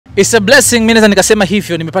It's a blessing. Mimi naweza nikasema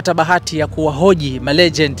hivyo. Nimepata bahati ya kuwahoji ma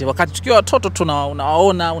legend wakati tukiwa watoto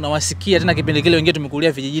unawaona, unawasikia, tena kipindi kile wengine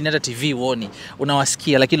tumekulia vijijini hata TV uone,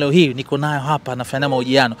 unawasikia, lakini leo hii niko nayo hapa nafanya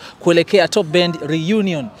mahojiano kuelekea Top Band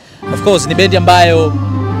reunion. Of course ni bendi ambayo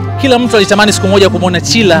kila mtu alitamani siku moja kumuona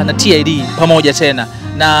Chila na TID pamoja tena,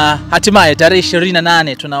 na hatimaye tarehe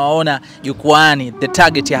 28 tunawaona jukwaani. The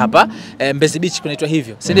target ya hapa Mbezi Beach kunaitwa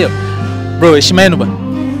hivyo, si ndio? Bro, heshima yenu bwana.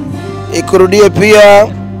 Ikurudie pia.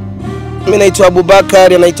 Mimi naitwa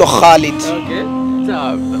Abubakar, naitwa Khalid. Okay.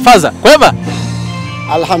 Sawa. Faza, kwema?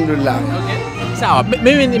 Alhamdulillah. Okay. Sawa.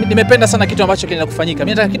 Mimi nimependa sana kitu ambacho kinaenda kufanyika.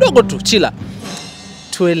 Mimi nataka kidogo tu Chila.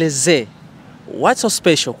 Tuelezee what's so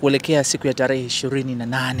special kuelekea siku ya tarehe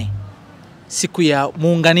 28. Siku ya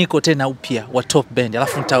muunganiko tena upya wa Top Band.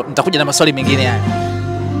 Alafu nitakuja na maswali mengine haya.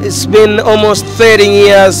 It's been almost 13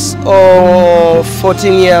 years or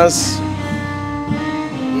 14 years.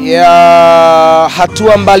 Ya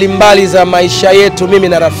hatua mbalimbali za maisha yetu mimi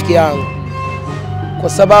na rafiki yangu, kwa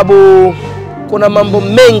sababu kuna mambo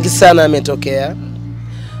mengi sana yametokea,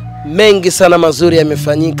 mengi sana mazuri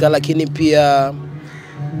yamefanyika, lakini pia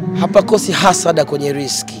hapakosi hasada kwenye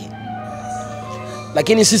riski.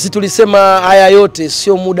 Lakini sisi tulisema haya yote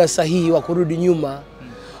sio muda sahihi wa kurudi nyuma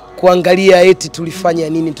kuangalia eti tulifanya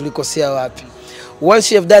nini, tulikosea wapi.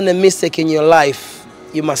 Once you have done a mistake in your life,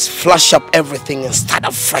 you must flush up everything and start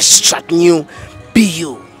afresh, start new, be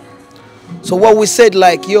you. So what we said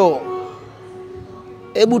like, yo,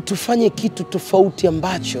 hebu tufanye kitu tofauti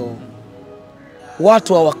ambacho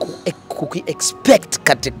watu hawaku-expect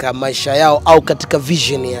katika maisha yao au katika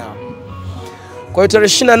vision yao. Kwa hiyo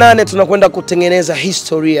tarehe 28 tunakwenda kutengeneza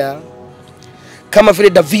historia kama vile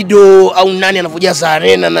Davido au nani anavyojaza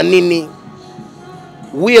arena na nini.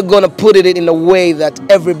 We are going to put it in a way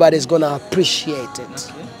that everybody is going to appreciate it.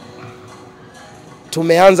 Okay.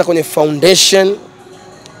 Tumeanza kwenye foundation,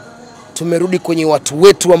 tumerudi kwenye watu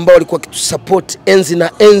wetu ambao walikuwa kitusupport enzi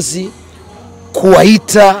na enzi,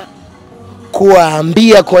 kuwaita,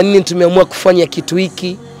 kuwaambia kwa nini tumeamua kufanya kitu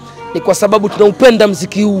hiki. Ni kwa sababu tunaupenda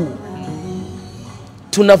muziki huu,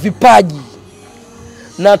 tuna vipaji,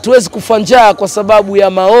 na hatuwezi kufa njaa kwa sababu ya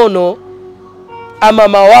maono ama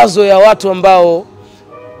mawazo ya watu ambao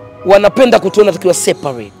wanapenda kutuona tukiwa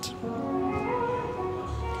separate.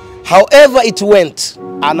 However it went,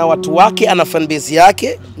 ana watu wake, ana fanbase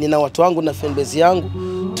yake, nina watu wangu na fanbase yangu.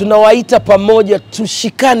 Tunawaita pamoja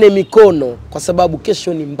tushikane mikono kwa sababu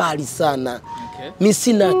kesho ni mbali sana. Okay. Mimi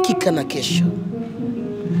sina hakika na kesho,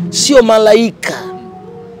 sio malaika.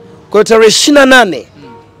 Kwa hiyo tarehe 28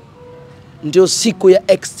 ndio siku ya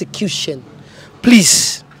execution.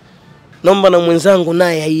 Please, naomba na mwenzangu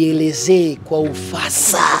naye aielezee kwa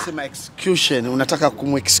ufasaha. Unasema execution, unataka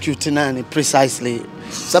kumexecute nani precisely?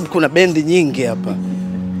 Sababu kuna bendi nyingi hapa.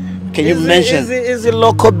 Can you mention? Hizi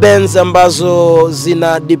local bands ambazo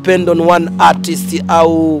zina depend on one artist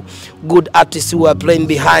au good artists who are playing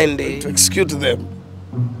behind it. To execute them.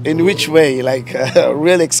 In which way? Like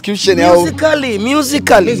real execution? Musically.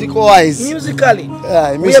 Musical-wise? Musically. Musically.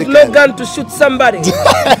 We have no gun to shoot somebody.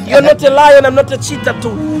 You're not a lion, I'm not a cheetah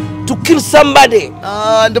to kill somebody.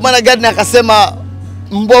 Ndio maana Gardner akasema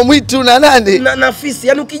mbwa mwitu na nani? Na fisi.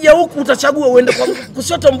 Yaani ukija huku utachagua uende kwa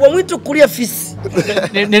kushoto mbwa mwitu, kulia fisi.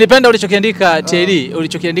 Nilipenda ulichokiandika TID,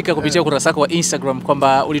 ulichokiandika kupitia ukurasa wako wa Instagram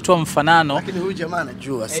kwamba ulitoa mfanano. Lakini huyu jamaa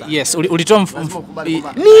anajua sana. Yes, ulitoa ni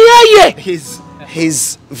yeye.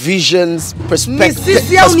 His visions, perspectives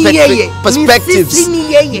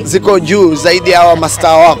ziko juu zaidi hawa master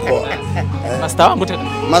wako. Master wangu tena.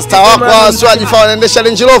 Master wako sio ajifaa wanaendesha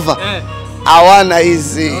Range Rover. Hawana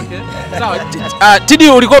hizi. Okay. Sawa. TID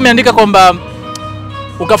ulikuwa umeandika kwamba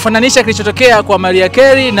ukafananisha kilichotokea kwa Mariah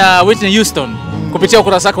Carey na Whitney Houston kupitia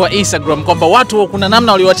ukurasa wako wa Instagram kwamba watu kuna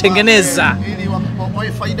namna waliwatengeneza ili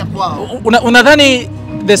wawe faida kwao. Unadhani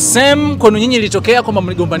the same kwa nyinyi ilitokea kwamba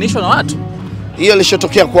mligombanishwa na watu? Hiyo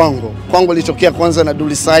ilishotokea kwangu. Kwangu ilitokea kwanza na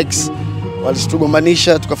Dully Sykes.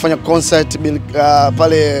 Walitugombanisha, tukafanya concert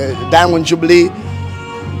pale Diamond Jubilee.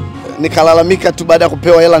 Nikalalamika tu baada ya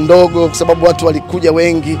kupewa hela ndogo kwa sababu watu walikuja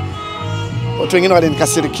wengi. Watu wengine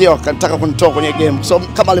walinikasirikia, wakataka kunitoa kwenye game. So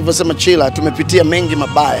kama alivyosema Chila, tumepitia mengi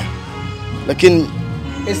mabaya. Lakini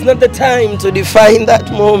it's not the time to define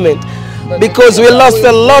that moment because we lost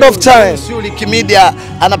a lot of time. Suli Kimedia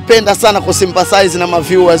anapenda sana kusympathize na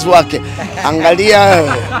viewers wake. Angalia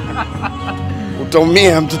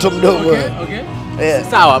utaumia mtoto mdogo. Okay.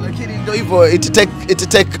 Yeah. Sawa. Lakini ndio hivyo, it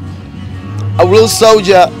take a real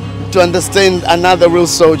soldier to understand another real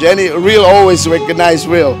soldier. Yani real always recognize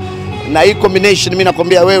real. Na hii combination mimi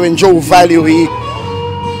nakwambia wewe njoo value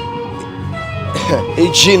hii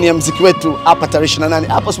gene ya muziki wetu hapa tarehe 28.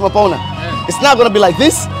 Hapo simapaona. It's not going to be like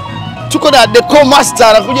this. tuko na decor master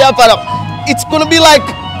anakuja hapa, it's gonna be like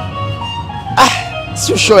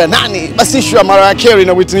sio show ya nani, basi show ya Mariah Carey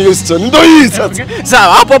na Whitney Houston. Ndio hii sasa.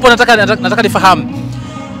 Sawa, hapo nataka nifahamu.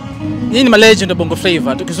 Nyinyi ni malegend wa Bongo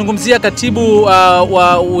Flava. Tukizungumzia katibu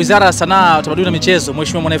wa Wizara ya Sanaa, Utamaduni na Michezo,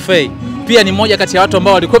 Mheshimiwa Mwanafa, pia ni mmoja kati ya watu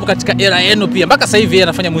ambao walikuwa katika era yenu pia. Mpaka sasa hivi yeye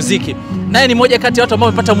anafanya muziki. Naye ni mmoja kati ya watu ambao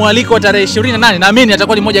wamepata mwaliko wa tarehe 28. Naamini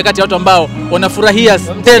atakuwa ni mmoja kati ya watu ambao wanafurahia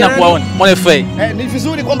tena kuwaona Mwanafa. Ni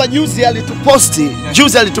vizuri kwamba juzi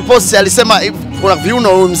alituposti alisema kuna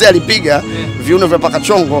viuno mzee alipiga viuno vya paka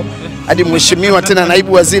chongo hadi mheshimiwa tena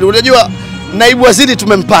naibu waziri. Unajua naibu waziri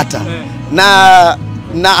tumempata na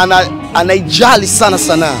anaijali sana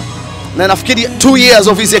sanaa, na nafikiri 2 years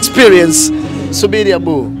of his experience. Subiri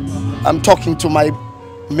Abu, I'm talking to my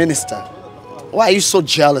minister. Why are you so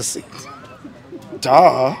jealous?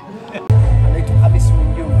 Duh.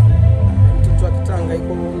 Mtoto wa Kitanga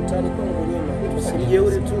yuko mtaani kwangu nyuma.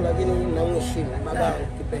 Sijeuri tu lakini namheshimu baba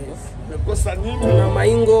kipenzi. Umekosa nini? Tuna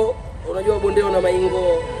maingo, unajua bondeo na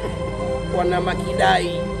maingo wana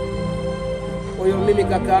makidai. Kwa hiyo mimi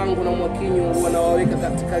kakaangu na Mwakinyo wanawaweka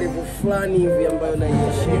katika level fulani hivi ambayo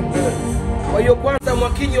naiheshimu. Kwa hiyo kwanza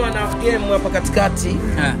Mwakinyo ana game hapa katikati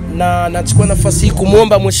na nachukua nafasi hii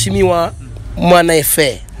kumuomba Mheshimiwa Mwanafa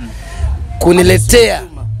kuniletea.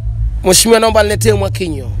 Mheshimiwa, naomba niletee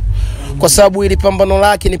Mwakinyo kwa sababu ili pambano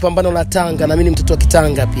lake ni pambano la Tanga na mimi ni mtoto wa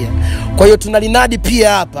Kitanga pia. Kwa hiyo tunalinadi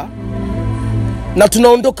pia hapa na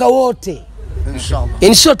tunaondoka wote. Inshallah.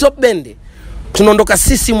 Inshallah top Bendi. Tunaondoka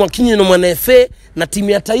sisi Mwakinyo na Mwanafa na timu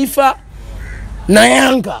ya taifa na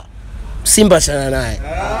Yanga. Simba sana naye.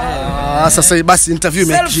 Sasa basi interview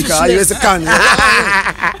imekishika, haiwezekani.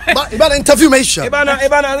 Bana interview imeisha. Bana no.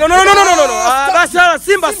 Basi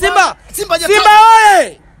Simba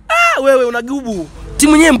oye. Wewe unagubu.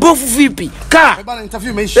 Timu yenyewe mbovu vipi? Bana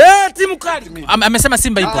interview imeisha. Timu kali. Amesema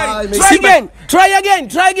Simba ipo. Try again.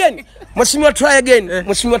 Mheshimiwa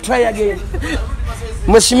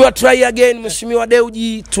try again. Mheshimiwa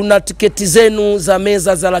Deuji, tuna tiketi zenu za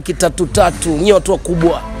meza za 3,300. Nyinyi watu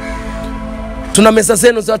wakubwa. Tuna meza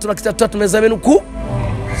zenu za watu 3,300, meza yenu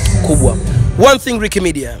kubwa. One thing Ricky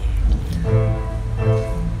Media.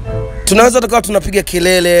 Tunaweza tukawa tunapiga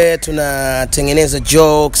kelele, tunatengeneza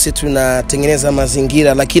jokes, tunatengeneza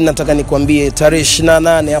mazingira, lakini nataka nikwambie tarehe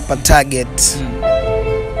 28 hapa Target.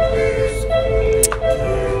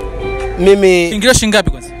 Mimi Kiingilio shilingi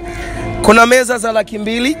ngapi kwanza? Kuna meza za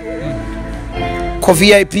 200,000 kwa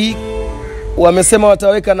VIP. Wamesema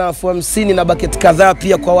wataweka na 50,000 na bucket kadhaa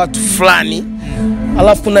pia kwa watu fulani.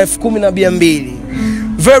 Alafu kuna 10,200.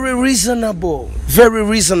 Very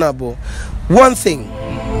reasonable. One thing,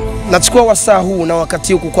 nachukua wasaa huu na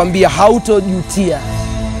wakati huu kukwambia hautojutia.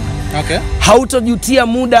 Okay. Hautojutia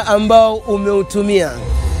muda ambao umeutumia.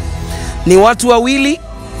 Ni watu wawili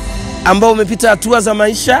ambao wamepita hatua za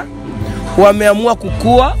maisha, wameamua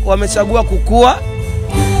kukua, wamechagua kukua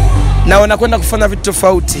na wanakwenda kufanya vitu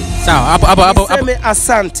tofauti. Sawa, hapo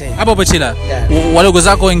asante. Hapo Pachila. Wadogo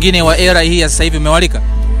zako wengine wa era hii ya sasa hivi umewalika?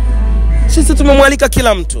 Sisi tumemwalika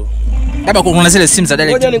kila mtu. Labda kuna zile simu za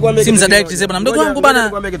direct zile bana, mdogo wangu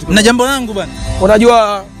bana, na jambo langu bana.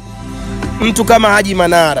 Unajua mtu kama Haji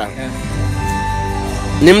Manara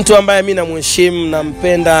ni mtu ambaye mimi namheshimu,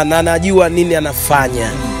 nampenda na najua nini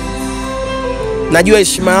anafanya. Najua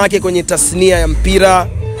heshima yake kwenye tasnia ya mpira,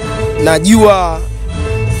 najua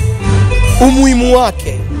umuhimu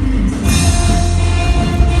wake.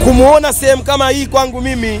 Kumuona sehemu kama hii kwangu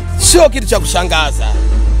mimi sio kitu cha kushangaza.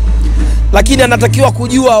 Lakini anatakiwa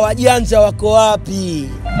kujua wajanja wako wapi.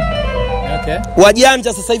 Okay.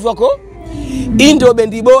 Wajanja sasa hivi wako. Hii ndio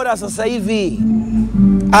bendi bora sasa hivi.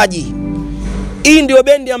 Haji. Hii ndio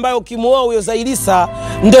bendi ambayo ukimuoa huyo Zailisa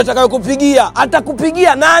ndio atakayokupigia.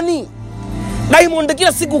 Atakupigia nani? Diamond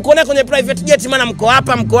kila siku uko naye kwenye private jet, maana mko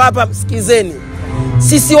hapa, sikizeni.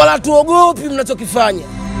 Sisi wala tuogopi mnachokifanya.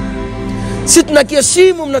 Sisi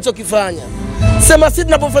tunakiheshimu mnachokifanya. Sema sisi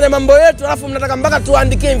tunapofanya mambo yetu alafu mnataka mpaka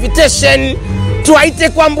tuandike invitation, tuaite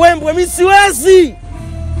kwa mbwembwe, mimi siwezi.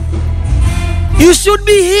 You should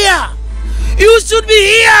be here.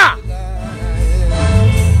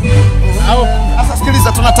 Sasa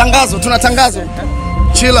sikiliza, tuna tangazo.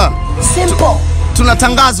 Chila. Simple. Tuna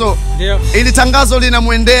tangazo. Ndio. Ili tangazo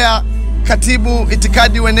linamwendea katibu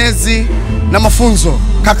itikadi wenezi na mafunzo,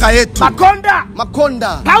 kaka yetu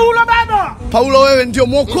Makonda. Paulo, wewe ndio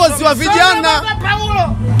mwokozi wa vijana.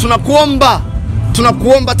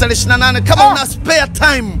 Tunakuomba tarehe 28 kama una spare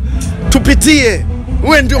time tupitie.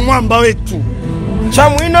 Wewe ndio mwamba wetu.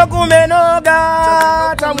 Chamwino kumenoga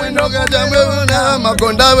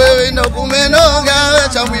Makonda wewe inakumenoga,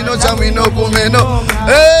 chamwino kumeno.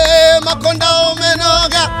 Makonda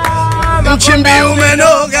umenoga. Mchimbi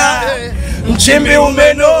umenoga, Mchimbi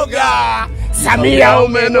umenoga, Samia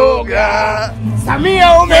umenoga,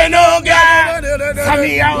 Samia umenoga,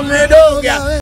 Samia umenoga.